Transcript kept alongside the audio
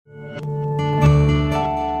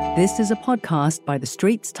This is a podcast by The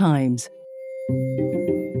Straits Times.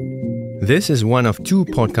 This is one of 2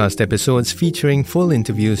 podcast episodes featuring full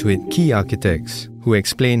interviews with key architects who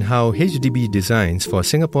explain how HDB designs for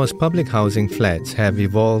Singapore's public housing flats have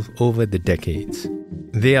evolved over the decades.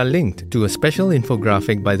 They are linked to a special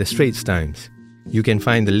infographic by The Straits Times. You can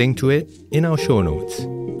find the link to it in our show notes.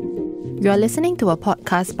 You are listening to a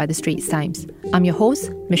podcast by The Straits Times. I'm your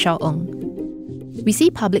host, Michelle Ng. We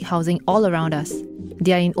see public housing all around us.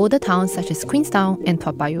 They are in older towns such as Queenstown and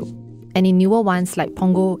Toa Payoh, and in newer ones like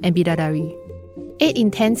Punggol and Bidadari. 8 in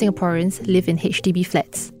 10 Singaporeans live in HDB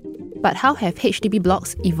flats. But how have HDB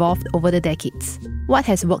blocks evolved over the decades? What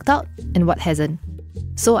has worked out and what hasn't?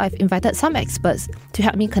 So I've invited some experts to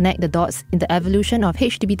help me connect the dots in the evolution of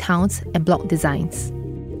HDB towns and block designs.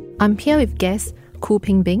 I'm here with guests Khoo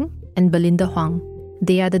Ping Bing and Belinda Huang.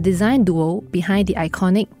 They are the design duo behind the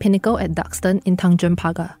iconic Pinnacle at Duxton in Tanjung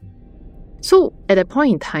Pagar. So, at that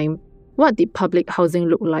point in time, what did public housing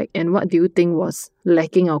look like and what do you think was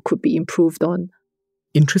lacking or could be improved on?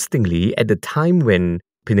 Interestingly, at the time when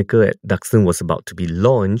Pinnacle at Duxton was about to be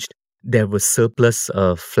launched, there was surplus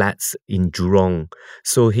flats in Jurong.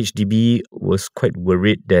 So HDB was quite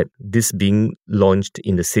worried that this being launched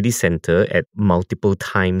in the city centre at multiple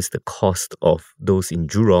times the cost of those in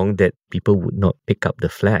Jurong, that people would not pick up the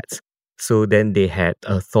flats. So then they had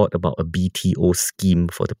a thought about a BTO scheme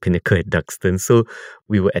for the Pinnacle at Duxton. So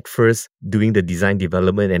we were at first doing the design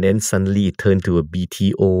development, and then suddenly it turned to a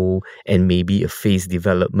BTO and maybe a phase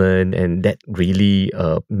development. And that really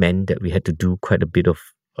meant that we had to do quite a bit of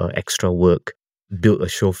extra work. Built a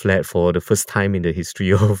show flat for the first time in the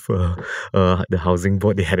history of the housing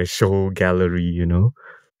board. They had a show gallery, you know.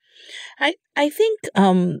 I think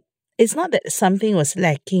it's not that something was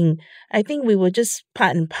lacking. I think we were just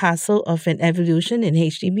part and parcel of an evolution in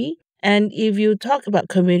HDB. And if you talk about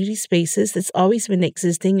community spaces, it's always been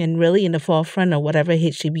existing and really in the forefront of whatever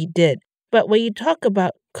HDB did. But when you talk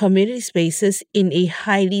about community spaces in a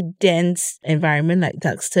highly dense environment like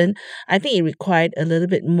Duxton, I think it required a little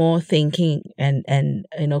bit more thinking and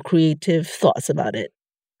creative thoughts about it.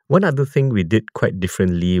 One other thing we did quite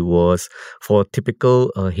differently was for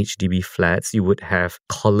typical HDB flats, you would have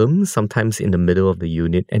columns sometimes in the middle of the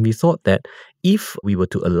unit. And we thought that if we were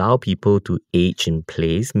to allow people to age in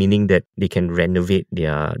place, meaning that they can renovate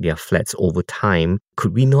their flats over time,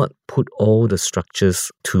 could we not put all the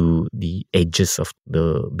structures to the edges of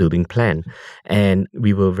the building plan? And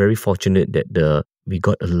we were very fortunate that we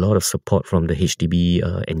got a lot of support from the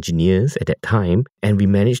HDB engineers at that time. And we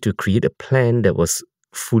managed to create a plan that was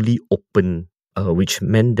fully open, which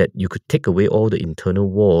meant that you could take away all the internal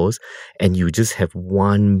walls and you just have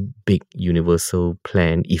one big universal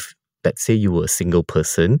plan if, let's say, you were a single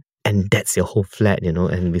person and that's your whole flat, you know.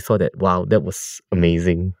 And we thought that, wow, that was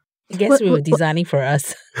amazing. I guess we were designing for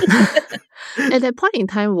us. At that point in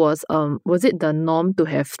time, was it the norm to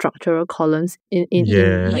have structural columns in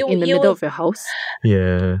the middle of your house?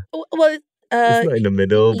 Yeah. Well, it's not in the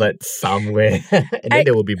middle, but somewhere. And then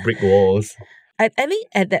there will be brick walls. I think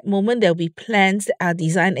at that moment, there'll be plans that are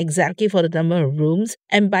designed exactly for the number of rooms.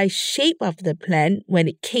 And by shape of the plan, when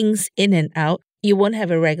it kinks in and out, you won't have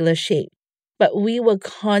a regular shape. But we were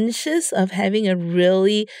conscious of having a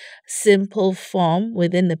really simple form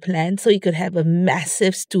within the plan, so you could have a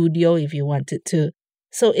massive studio if you wanted to.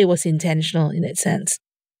 So it was intentional in that sense.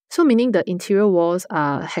 So meaning the interior walls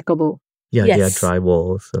are hackable? Yeah, Yes. they are dry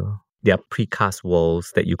walls. They are precast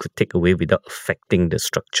walls that you could take away without affecting the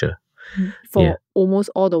structure. For almost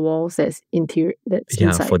all the walls that's inside.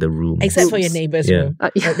 For the room. Except for your neighbor's room.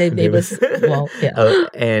 The neighbor's wall. Yeah.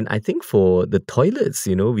 And I think for the toilets,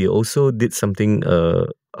 you know, we also did something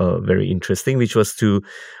very interesting, which was to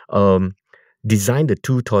design the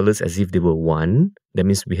 2 toilets as if they were one. That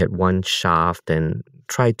means we had one shaft and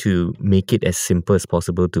try to make it as simple as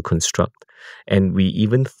possible to construct. And we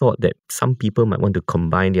even thought that some people might want to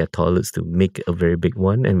combine their toilets to make a very big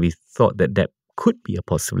one. And we thought that could be a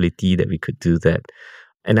possibility that we could do that.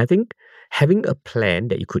 And I think having a plan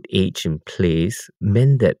that you could age in place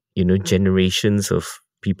meant that, you know, generations of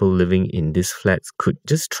people living in these flats could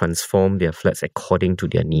just transform their flats according to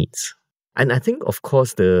their needs. And I think, of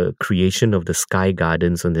course, the creation of the sky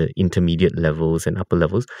gardens on the intermediate levels and upper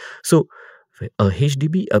levels. So a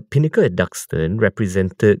Pinnacle at Duxton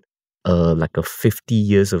represented like a 50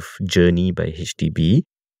 years of journey by HDB.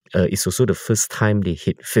 It's also the first time they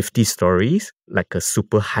hit 50 stories, like a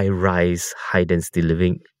super high-rise, high-density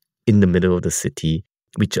living in the middle of the city,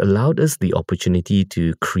 which allowed us the opportunity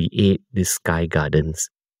to create these sky gardens.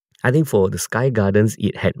 I think for the sky gardens,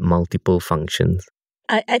 it had multiple functions.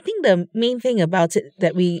 I think the main thing about it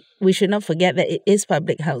that we should not forget that it is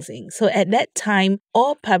public housing. So at that time,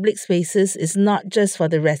 all public spaces is not just for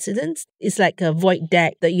the residents. It's like a void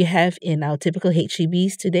deck that you have in our typical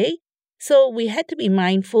HDBs today. So we had to be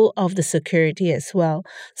mindful of the security as well.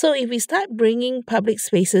 So if we start bringing public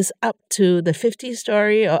spaces up to the 50th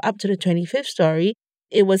story or up to the 25th story,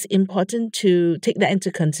 it was important to take that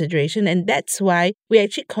into consideration. And that's why we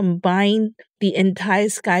actually combined the entire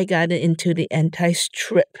Sky Garden into the entire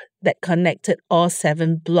strip that connected all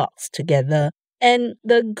 7 blocks together. And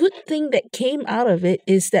the good thing that came out of it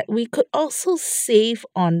is that we could also save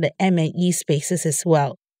on the M&E spaces as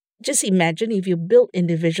well. Just imagine if you build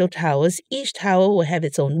individual towers, each tower will have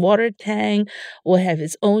its own water tank, will have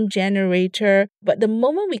its own generator. But the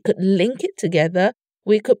moment we could link it together,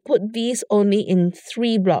 we could put these only in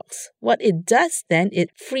 3 blocks. What it does then, it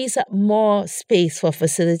frees up more space for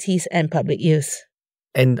facilities and public use.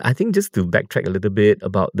 And I think just to backtrack a little bit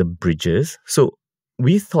about the bridges. So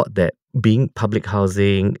we thought that being public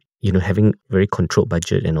housing, having very controlled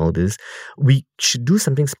budget and all this, we should do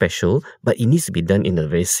something special, but it needs to be done in a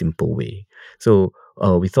very simple way. So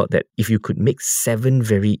we thought that if you could make 7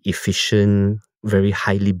 very efficient, very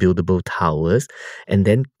highly buildable towers and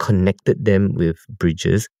then connected them with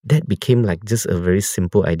bridges, that became like just a very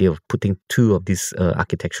simple idea of putting 2 of these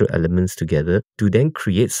architectural elements together to then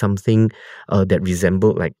create something that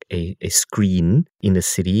resembled like a screen in the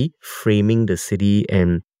city, framing the city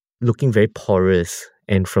and looking very porous.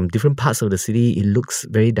 And from different parts of the city, it looks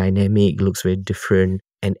very dynamic, it looks very different.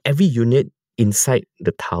 And every unit inside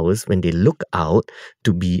the towers, when they look out,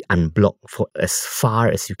 to be unblocked for as far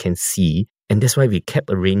as you can see. And that's why we kept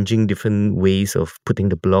arranging different ways of putting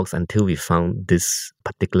the blocks until we found this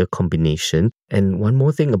particular combination. And one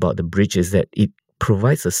more thing about the bridge is that it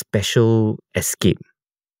provides a special escape.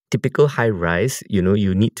 Typical high-rise, you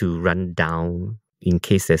need to run down in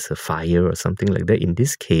case there's a fire or something like that. In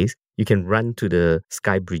this case, you can run to the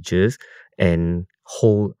sky bridges and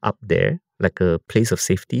hold up there like a place of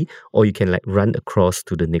safety, or you can like run across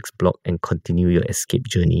to the next block and continue your escape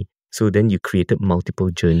journey. So then you created multiple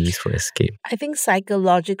journeys for escape. I think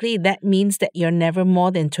psychologically that means that you're never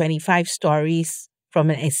more than 25 stories from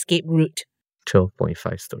an escape route.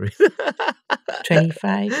 12.5 stories.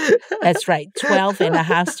 25? That's right, 12 and a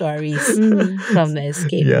half stories from the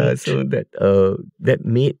escape route. So that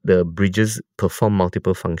made the bridges perform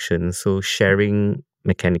multiple functions. So sharing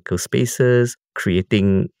mechanical spaces,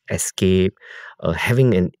 creating escape,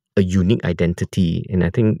 having a unique identity. And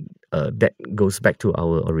I think that goes back to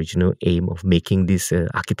our original aim of making this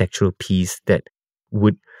architectural piece that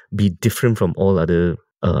would be different from all other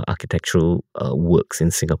architectural works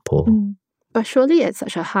in Singapore. But surely at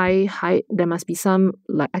such a high height, there must be some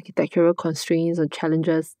like architectural constraints or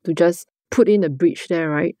challenges to just put in a bridge there,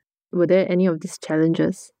 right? Were there any of these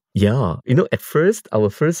challenges? Yeah. At first, our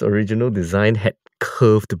first original design had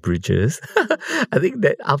curved bridges. I think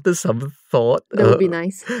that after some thought... That would be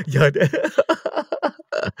nice. Yeah.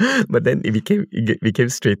 But then it became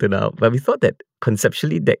straightened out. But we thought that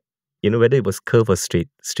conceptually that, whether it was curved or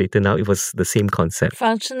straightened out, it was the same concept.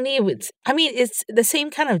 Functionally, it's the same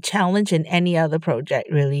kind of challenge in any other project,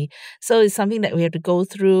 really. So it's something that we have to go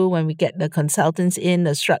through when we get the consultants in,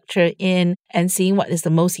 the structure in, and seeing what is the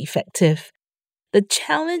most effective. The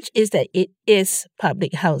challenge is that it is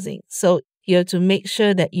public housing. So you have to make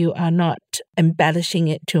sure that you are not embellishing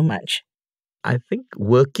it too much. I think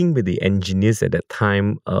working with the engineers at that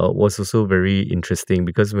time was also very interesting,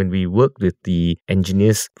 because when we worked with the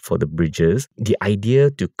engineers for the bridges, the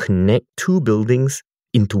idea to connect 2 buildings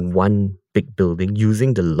into one big building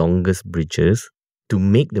using the longest bridges to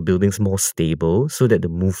make the buildings more stable so that the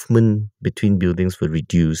movement between buildings were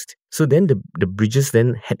reduced. So then the bridges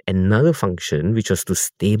then had another function, which was to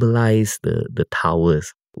stabilize the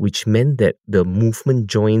towers, which meant that the movement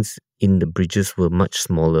joints in the bridges were much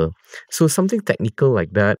smaller. So something technical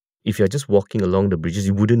like that, if you're just walking along the bridges,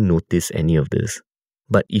 you wouldn't notice any of this.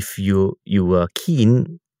 But if you are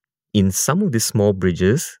keen, in some of these small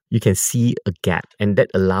bridges, you can see a gap, and that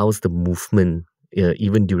allows the movement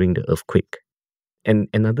even during the earthquake. And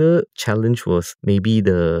another challenge was maybe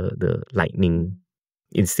the lightning.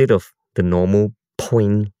 Instead of the normal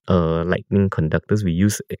point lightning conductors, we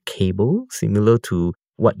use a cable similar to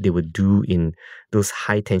what they would do in those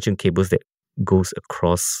high tension cables that goes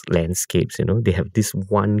across landscapes. They have this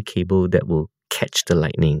one cable that will catch the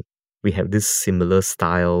lightning. We have this similar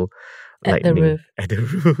style At the lightning roof. at the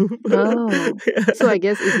roof. Oh. So I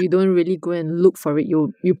guess if you don't really go and look for it,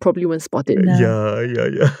 you probably won't spot it. No.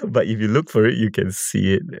 Yeah. But if you look for it, you can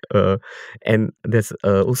see it. And there's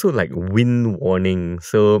also like wind warning.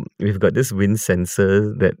 So we've got this wind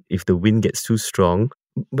sensor that if the wind gets too strong,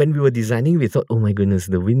 when we were designing, we thought, oh my goodness,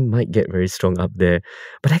 the wind might get very strong up there.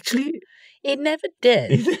 But actually, It never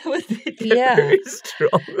did. it never did get Yeah. very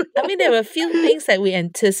strong. I mean, there were a few things that we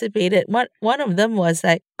anticipated. One of them was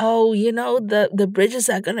like, oh, the bridges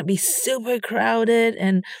are going to be super crowded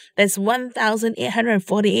and there's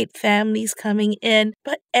 1,848 families coming in.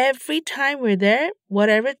 But every time we're there,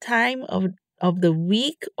 whatever time of the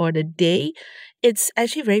week or the day, it's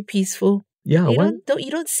actually very peaceful. Yeah, You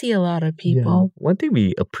don't see a lot of people. One thing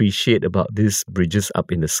we appreciate about these bridges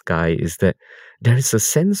up in the sky is that there is a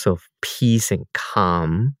sense of peace and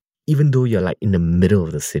calm, even though you're like in the middle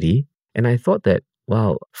of the city. And I thought that,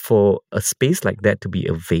 wow, for a space like that to be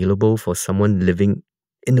available for someone living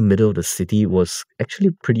in the middle of the city was actually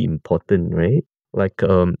pretty important, right? Like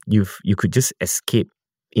you could just escape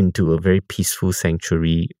into a very peaceful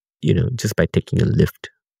sanctuary, just by taking a lift.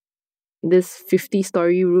 This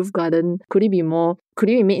 50-story roof garden, could it be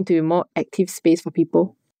made into a more active space for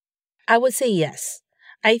people? I would say yes.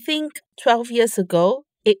 I think 12 years ago,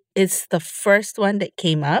 it is the first one that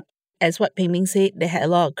came up. As what Pei Ming said, they had a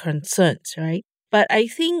lot of concerns, right? But I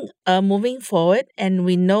think moving forward, and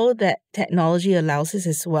we know that technology allows us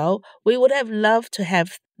as well, we would have loved to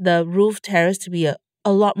have the roof terrace to be a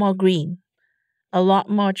lot more green, a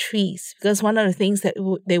lot more trees. Because one of the things that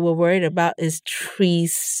they were worried about is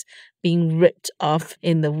trees being ripped off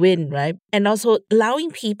in the wind, right? And also allowing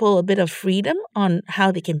people a bit of freedom on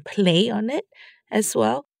how they can play on it as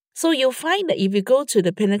well. So you'll find that if you go to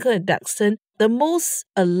the Pinnacle at Duxton, the most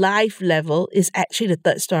alive level is actually the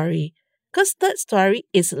third story. Because third story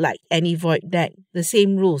is like any void deck. The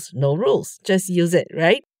same rules, no rules, just use it,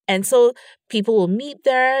 right? And so people will meet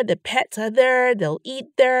there, the pets are there, they'll eat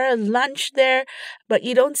there, lunch there, but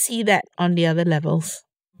you don't see that on the other levels.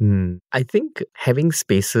 I think having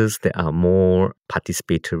spaces that are more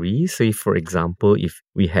participatory. So, if, for example, if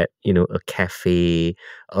we had, a cafe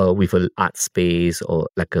with an art space or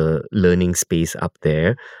like a learning space up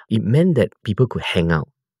there, it meant that people could hang out.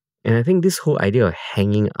 And I think this whole idea of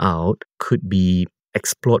hanging out could be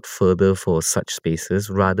explored further for such spaces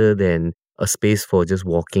rather than a space for just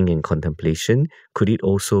walking and contemplation. Could it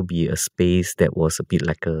also be a space that was a bit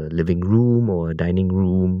like a living room or a dining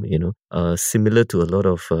room, similar to a lot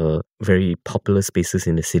of very popular spaces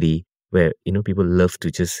in the city where, people love to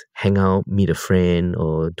just hang out, meet a friend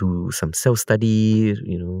or do some self-study,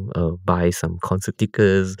 buy some concert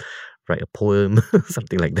tickets, write a poem,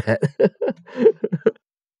 something like that.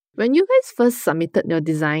 When you guys first submitted your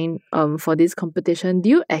design for this competition, do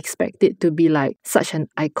you expect it to be like such an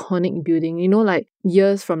iconic building? Like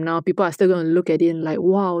years from now, people are still going to look at it and like,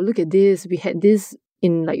 wow, look at this. We had this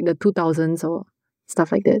in like the 2000s or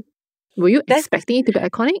stuff like that. Were you expecting it to be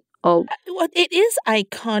iconic? Or Well, it is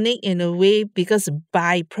iconic in a way because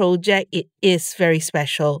by project, it is very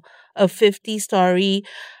special. A 50-story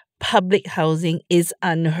public housing is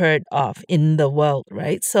unheard of in the world,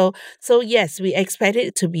 right? So yes, we expected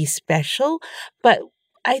it to be special, but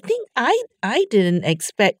I think I didn't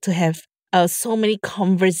expect to have so many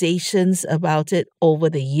conversations about it over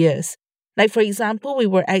the years. Like, for example, we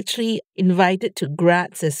were actually invited to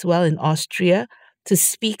Graz as well in Austria to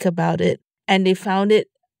speak about it, and they found it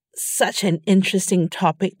such an interesting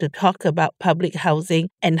topic to talk about public housing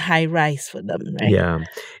and high rise for them, right? Yeah.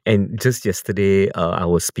 And just yesterday, I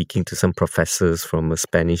was speaking to some professors from a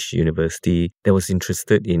Spanish university that was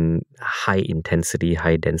interested in high intensity,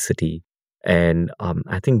 high density. And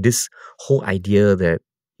I think this whole idea that,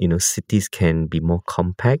 cities can be more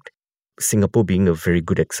compact, Singapore being a very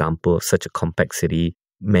good example of such a compact city,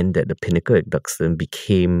 meant that the Pinnacle at Duxton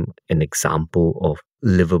became an example of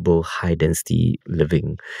livable, high-density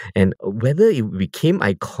living. And whether it became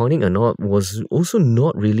iconic or not was also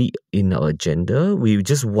not really in our agenda. We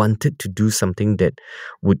just wanted to do something that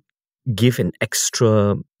would give an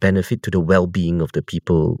extra benefit to the well-being of the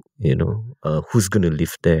people, who's going to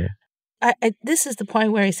live there. This is the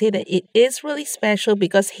point where I say that it is really special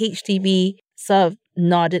because HDB sort of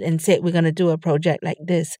nodded and said, we're going to do a project like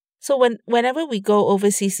this. So whenever we go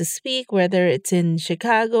overseas to speak, whether it's in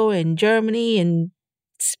Chicago, in Germany, in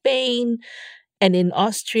Spain, and in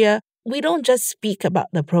Austria, we don't just speak about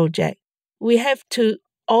the project. We have to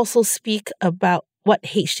also speak about what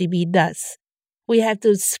HDB does. We have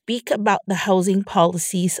to speak about the housing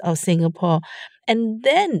policies of Singapore. And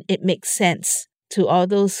then it makes sense to all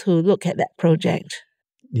those who look at that project.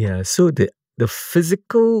 Yeah, so the the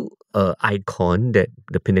physical icon that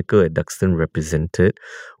the Pinnacle at Duxton represented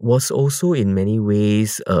was also in many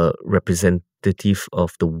ways representative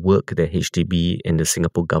of the work that HDB and the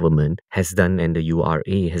Singapore government has done and the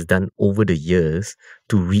URA has done over the years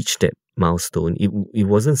to reach that milestone. It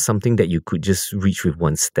wasn't something that you could just reach with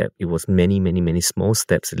one step. It was many, many, many small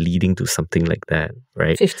steps leading to something like that,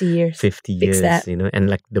 right? 50 years. 50 Big years, step. and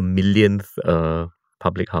like the millionth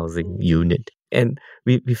public housing unit. And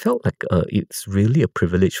we felt like it's really a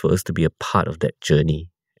privilege for us to be a part of that journey.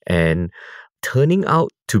 And turning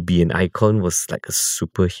out to be an icon was like a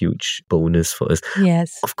super huge bonus for us.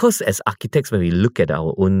 Yes. Of course, as architects, when we look at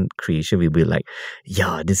our own creation, we'll be like,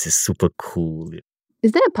 yeah, this is super cool.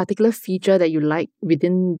 Is there a particular feature that you like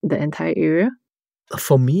within the entire area?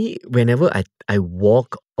 For me, whenever I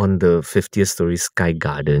walk on the 50th story Sky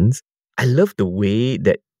Gardens, I love the way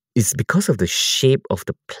that it's because of the shape of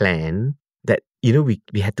the plan that,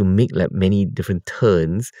 we had to make like many different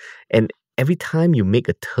turns. And every time you make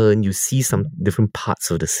a turn, you see some different parts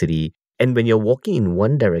of the city. And when you're walking in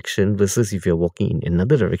one direction versus if you're walking in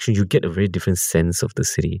another direction, you get a very different sense of the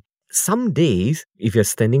city. Some days, if you're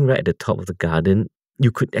standing right at the top of the garden, you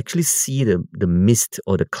could actually see the mist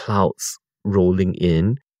or the clouds rolling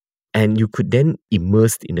in, and you could then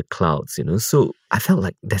immerse in the clouds, So I felt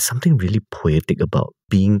like there's something really poetic about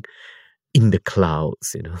being in the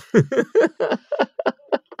clouds,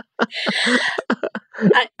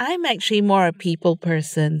 I'm actually more a people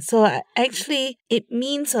person. So it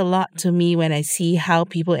means a lot to me when I see how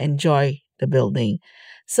people enjoy the building.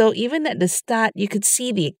 So even at the start, you could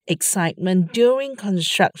see the excitement. During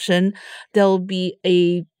construction, there'll be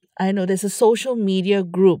there's a social media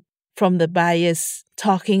group from the buyers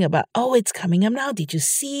talking about, oh, it's coming up now. Did you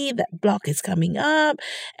see that block is coming up?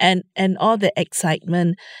 And all the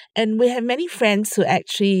excitement. And we have many friends who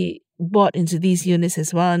actually bought into these units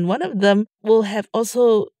as well. And one of them will have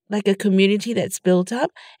also like a community that's built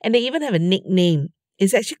up. And they even have a nickname.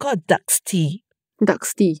 It's actually called Duxty.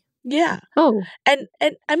 Duxty. Yeah. Oh. And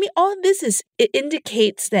I mean, all this it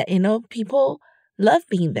indicates that, people love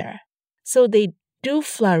being there. So they do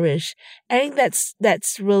flourish. I think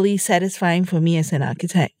that's really satisfying for me as an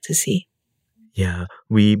architect to see. Yeah.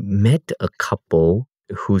 We met a couple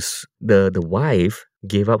whose the wife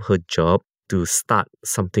gave up her job to start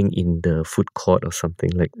something in the food court or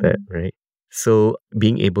something like that, right? So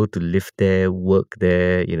being able to live there, work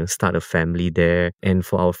there, start a family there. And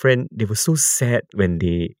for our friend, they were so sad when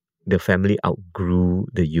the family outgrew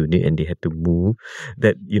the unit and they had to move,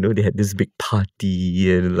 that, they had this big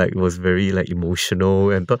party and like it was very like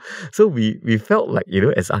emotional. And so we felt like,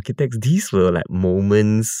 as architects, these were like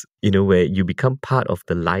moments, where you become part of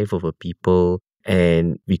the life of a people.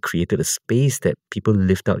 And we created a space that people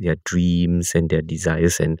lived out their dreams and their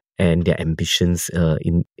desires and their ambitions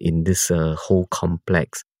in this whole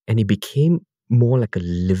complex. And it became more like a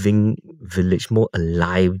living village, more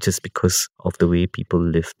alive just because of the way people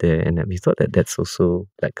live there. And we thought that that's also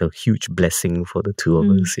like a huge blessing for the two of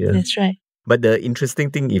us. Yeah, that's right. But the interesting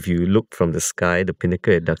thing, if you look from the sky, the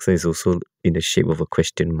Pinnacle at Duxton is also in the shape of a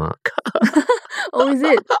question mark. Oh, is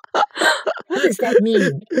it? What does that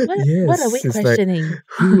mean? What are we questioning? Like,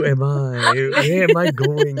 who am I? Where am I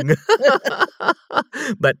going?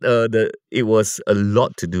 But it was a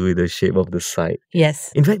lot to do with the shape of the site.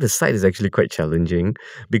 Yes. In fact, the site is actually quite challenging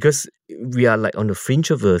because we are like on the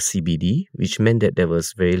fringe of a CBD, which meant that there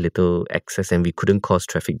was very little access and we couldn't cause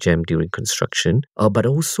traffic jam during construction. But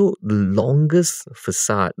also the longest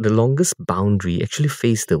facade, the longest boundary actually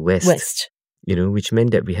faced the west. Which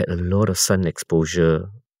meant that we had a lot of sun exposure.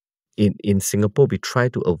 In Singapore, we try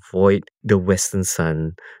to avoid the western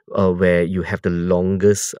sun, where you have the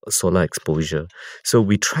longest solar exposure. So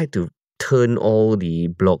we try to turn all the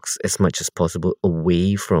blocks as much as possible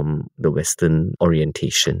away from the western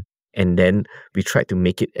orientation. And then we try to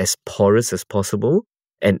make it as porous as possible.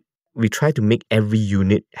 And we try to make every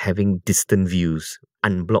unit having distant views,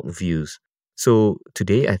 unblocked views. So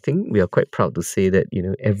today, I think we are quite proud to say that,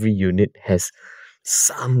 every unit has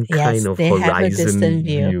some kind of horizon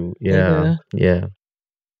view. Yeah.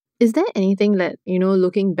 Is there anything that,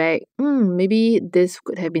 looking back, maybe this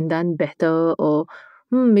could have been done better, or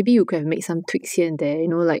maybe you could have made some tweaks here and there,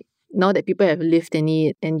 like now that people have lived in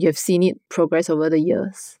it and you have seen it progress over the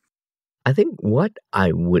years? I think what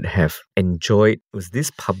I would have enjoyed was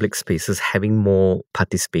these public spaces having more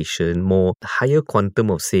participation, more higher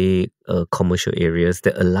quantum of, say, commercial areas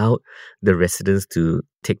that allowed the residents to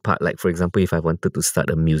take part. Like, for example, if I wanted to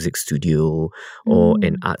start a music studio or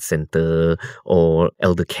an art center or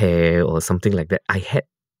elder care or something like that, I had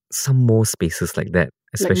some more spaces like that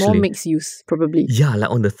Like more especially mixed use, probably. yeah, like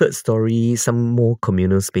on the third story, some more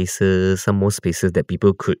communal spaces, some more spaces that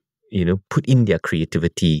people could, put in their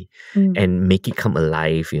creativity and make it come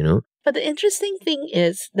alive. But the interesting thing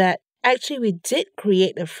is that actually we did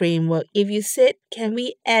create a framework. If you said, can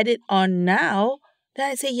we add it on now?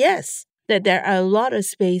 Then I say yes, that there are a lot of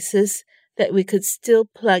spaces that we could still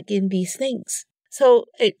plug in these things. So,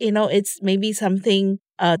 it's maybe something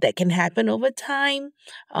that can happen over time.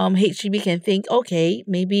 HDB can think, okay,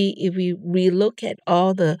 maybe if we relook at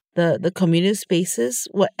all the communal spaces,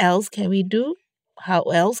 what else can we do? How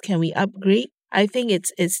else can we upgrade? I think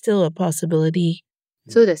it's still a possibility.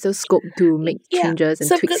 So there's still scope to make changes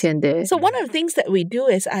and tweaks here and there. So one of the things that we do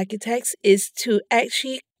as architects is to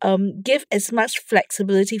actually give as much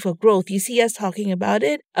flexibility for growth. You see us talking about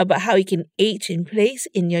it, about how you can age in place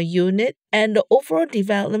in your unit, and the overall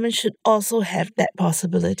development should also have that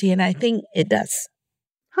possibility, and I think it does.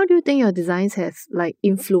 How do you think your designs have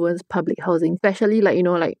influenced public housing, especially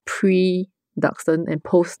pre-Duxton and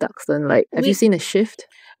post-Duxton? Have you seen a shift?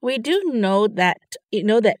 We do know that,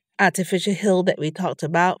 that artificial hill that we talked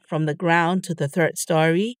about from the ground to the third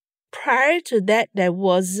story. Prior to that, there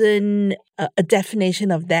wasn't a definition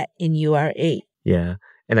of that in URA. Yeah.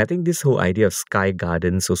 And I think this whole idea of sky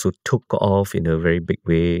gardens also took off in a very big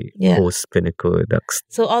way post Pinnacle Duxton.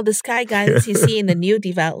 So all the sky gardens you see in the new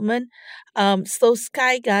development, so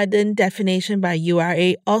sky garden definition by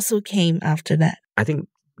URA also came after that. I think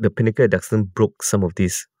the Pinnacle Duxton broke some of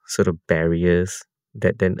these sort of barriers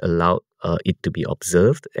that then allowed it to be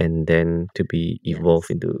observed and then to be evolved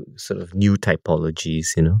into sort of new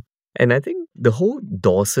typologies. And I think the whole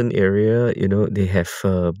Dawson area, they have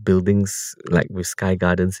buildings like with sky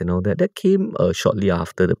gardens and all that. That came shortly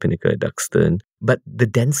after the Pinnacle Duxton. But the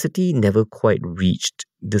density never quite reached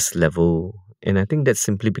this level. And I think that's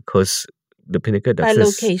simply because the Pinnacle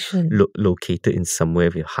Duxton is located in somewhere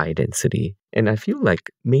with high density. And I feel like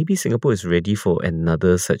maybe Singapore is ready for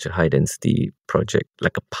another such a high density project,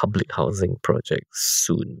 like a public housing project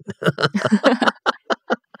soon.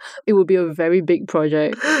 It would be a very big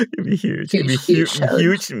project. It'd be huge. It'd be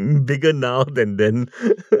huge, bigger now than then.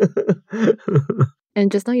 And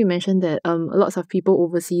just now you mentioned that lots of people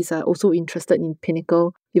overseas are also interested in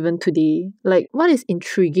Pinnacle even today. What is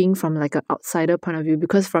intriguing from an outsider point of view?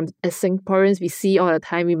 Because as Singaporeans, we see all the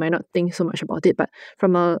time, we might not think so much about it, but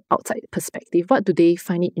from an outside perspective, what do they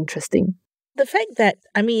find it interesting? The fact that,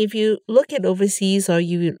 if you look at overseas or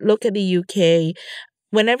you look at the UK,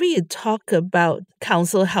 whenever you talk about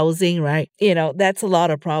council housing, right, that's a lot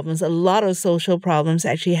of problems. A lot of social problems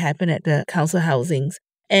actually happen at the council housings.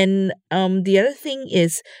 And the other thing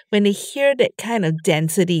is when they hear that kind of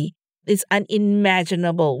density, it's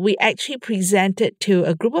unimaginable. We actually presented to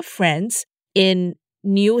a group of friends in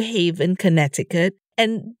New Haven, Connecticut.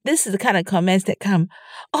 And this is the kind of comments that come,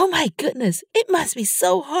 oh my goodness, it must be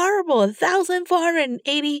so horrible.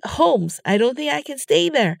 1,480 homes. I don't think I can stay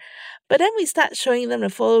there. But then we start showing them the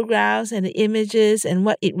photographs and the images and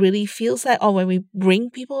what it really feels like. Or when we bring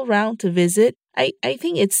people around to visit, I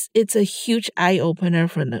think it's a huge eye-opener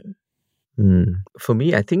for them. For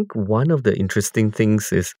me, I think one of the interesting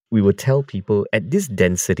things is we will tell people at this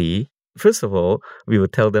density, first of all, we will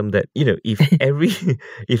tell them that,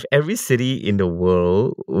 if every city in the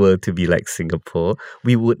world were to be like Singapore,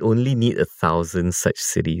 we would only need 1,000 such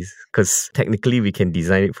cities. Because technically we can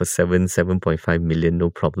design it for 7.5 million, no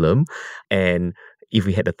problem. And if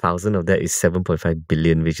we had 1,000 of that, is 7.5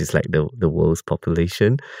 billion, which is like the world's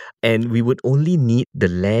population. And we would only need the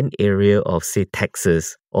land area of, say,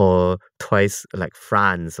 Texas or twice like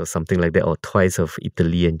France or something like that, or twice of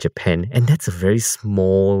Italy and Japan. And that's a very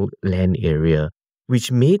small land area, which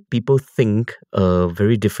made people think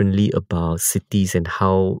very differently about cities and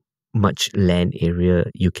how much land area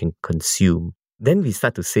you can consume. Then we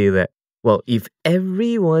start to say that, well, if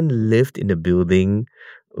everyone lived in a building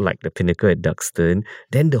like the Pinnacle at Duxton,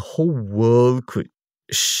 then the whole world could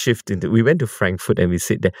shift into... We went to Frankfurt and we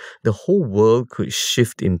said that the whole world could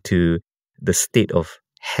shift into the state of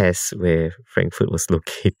Hesse where Frankfurt was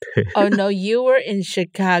located. Oh no, you were in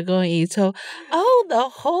Chicago and you told, the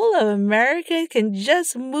whole of America can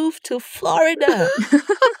just move to Florida.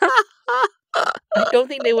 I don't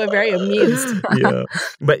think they were very amused. Yeah.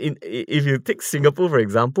 But if you take Singapore, for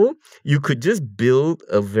example, you could just build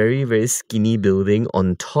a very, very skinny building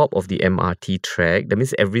on top of the MRT track. That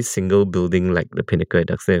means every single building like the Pinnacle at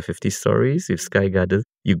Duxton at 50 stories with Sky Gardens,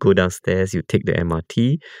 you go downstairs, you take the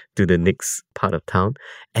MRT to the next part of town,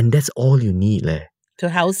 and that's all you need. To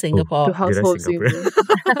house Singapore. To house whole Singapore.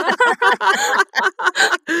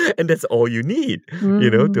 And that's all you need,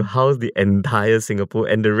 to house the entire Singapore,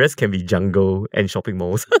 and the rest can be jungle and shopping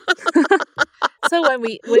malls. So when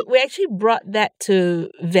we actually brought that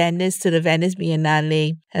to the Venice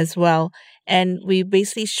Biennale as well, and we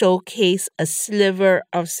basically showcase a sliver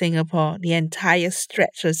of Singapore, the entire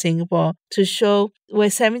stretch of Singapore, to show we're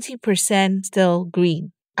 70% still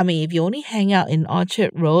green. I mean, if you only hang out in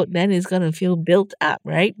Orchard Road, then it's going to feel built up,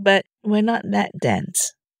 right? But we're not that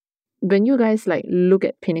dense. When you guys look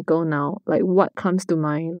at Pinnacle now, what comes to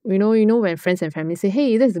mind? You know when friends and family say,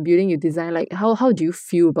 "Hey, that's the building you designed." How do you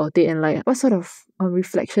feel about it, and what sort of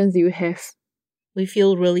reflections do you have? We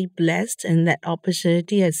feel really blessed, and that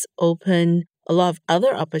opportunity has opened a lot of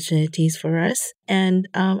other opportunities for us. And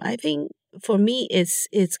I think for me, it's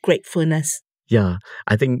gratefulness. Yeah,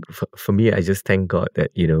 I think for me, I just thank God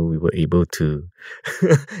that, we were able to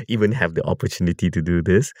even have the opportunity to do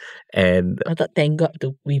this. And I thought, thank God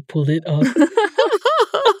that we pulled it off.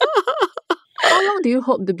 How long do you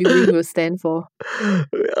hope the building will stand for?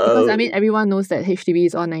 Because, everyone knows that HDB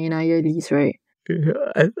is on 99-year lease, right?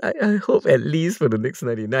 I hope at least for the next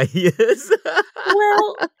 99 years.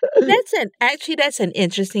 Well, that's an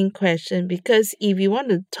interesting question, because if you want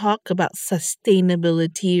to talk about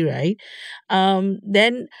sustainability, right,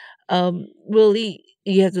 then really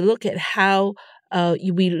you have to look at how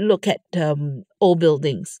we look at old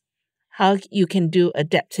buildings, how you can do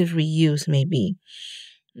adaptive reuse maybe.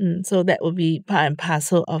 So that would be part and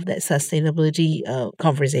parcel of that sustainability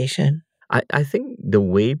conversation. I think the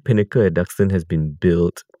way Pinnacle at Duxton has been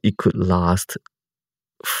built, it could last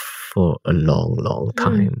for a long, long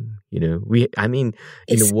time. In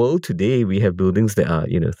the world today, we have buildings that are,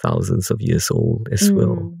 thousands of years old as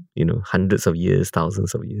well. Hundreds of years,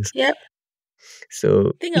 thousands of years. Yep.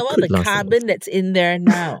 So think about the carbon that's in there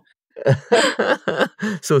now.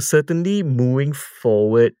 So certainly moving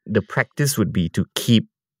forward, the practice would be to keep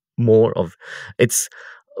more of it's.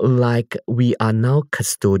 Like we are now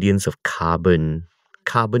custodians of carbon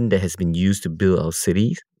that has been used to build our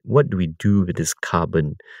cities. What do we do with this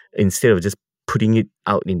carbon instead of just putting it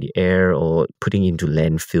out in the air or putting it into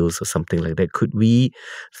landfills or something like that? Could we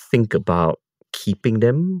think about keeping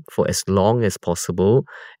them for as long as possible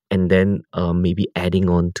and then maybe adding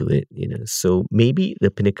on to it? So maybe the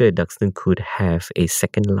Pinnacle at Duxton could have a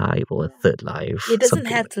second life or a third life. It doesn't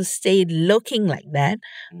have to stay looking like that,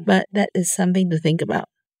 but that is something to think about.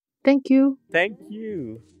 Thank you. Thank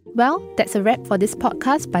you. Well, that's a wrap for this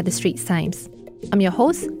podcast by The Straits Times. I'm your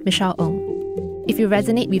host, Michelle Ng. If you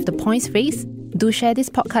resonate with the points raised, do share this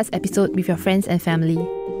podcast episode with your friends and family.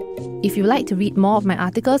 If you'd like to read more of my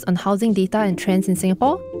articles on housing data and trends in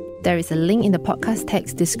Singapore, there is a link in the podcast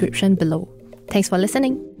text description below. Thanks for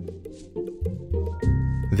listening.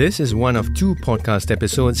 This is one of 2 podcast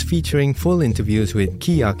episodes featuring full interviews with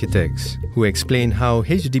key architects who explain how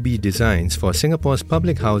HDB designs for Singapore's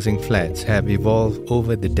public housing flats have evolved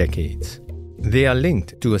over the decades. They are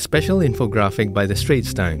linked to a special infographic by The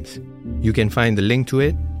Straits Times. You can find the link to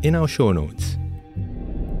it in our show notes.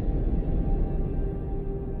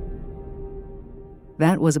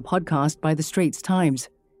 That was a podcast by The Straits Times.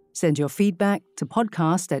 Send your feedback to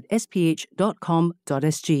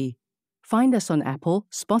podcast@sph.com.sg. Find us on Apple,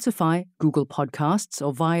 Spotify, Google Podcasts,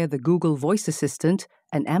 or via the Google Voice Assistant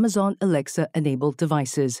and Amazon Alexa-enabled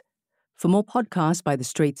devices. For more podcasts by The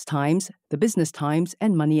Straits Times, The Business Times,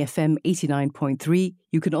 and Money FM 89.3,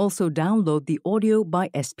 you can also download the Audio by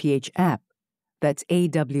SPH app. That's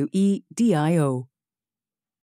AWEDIO.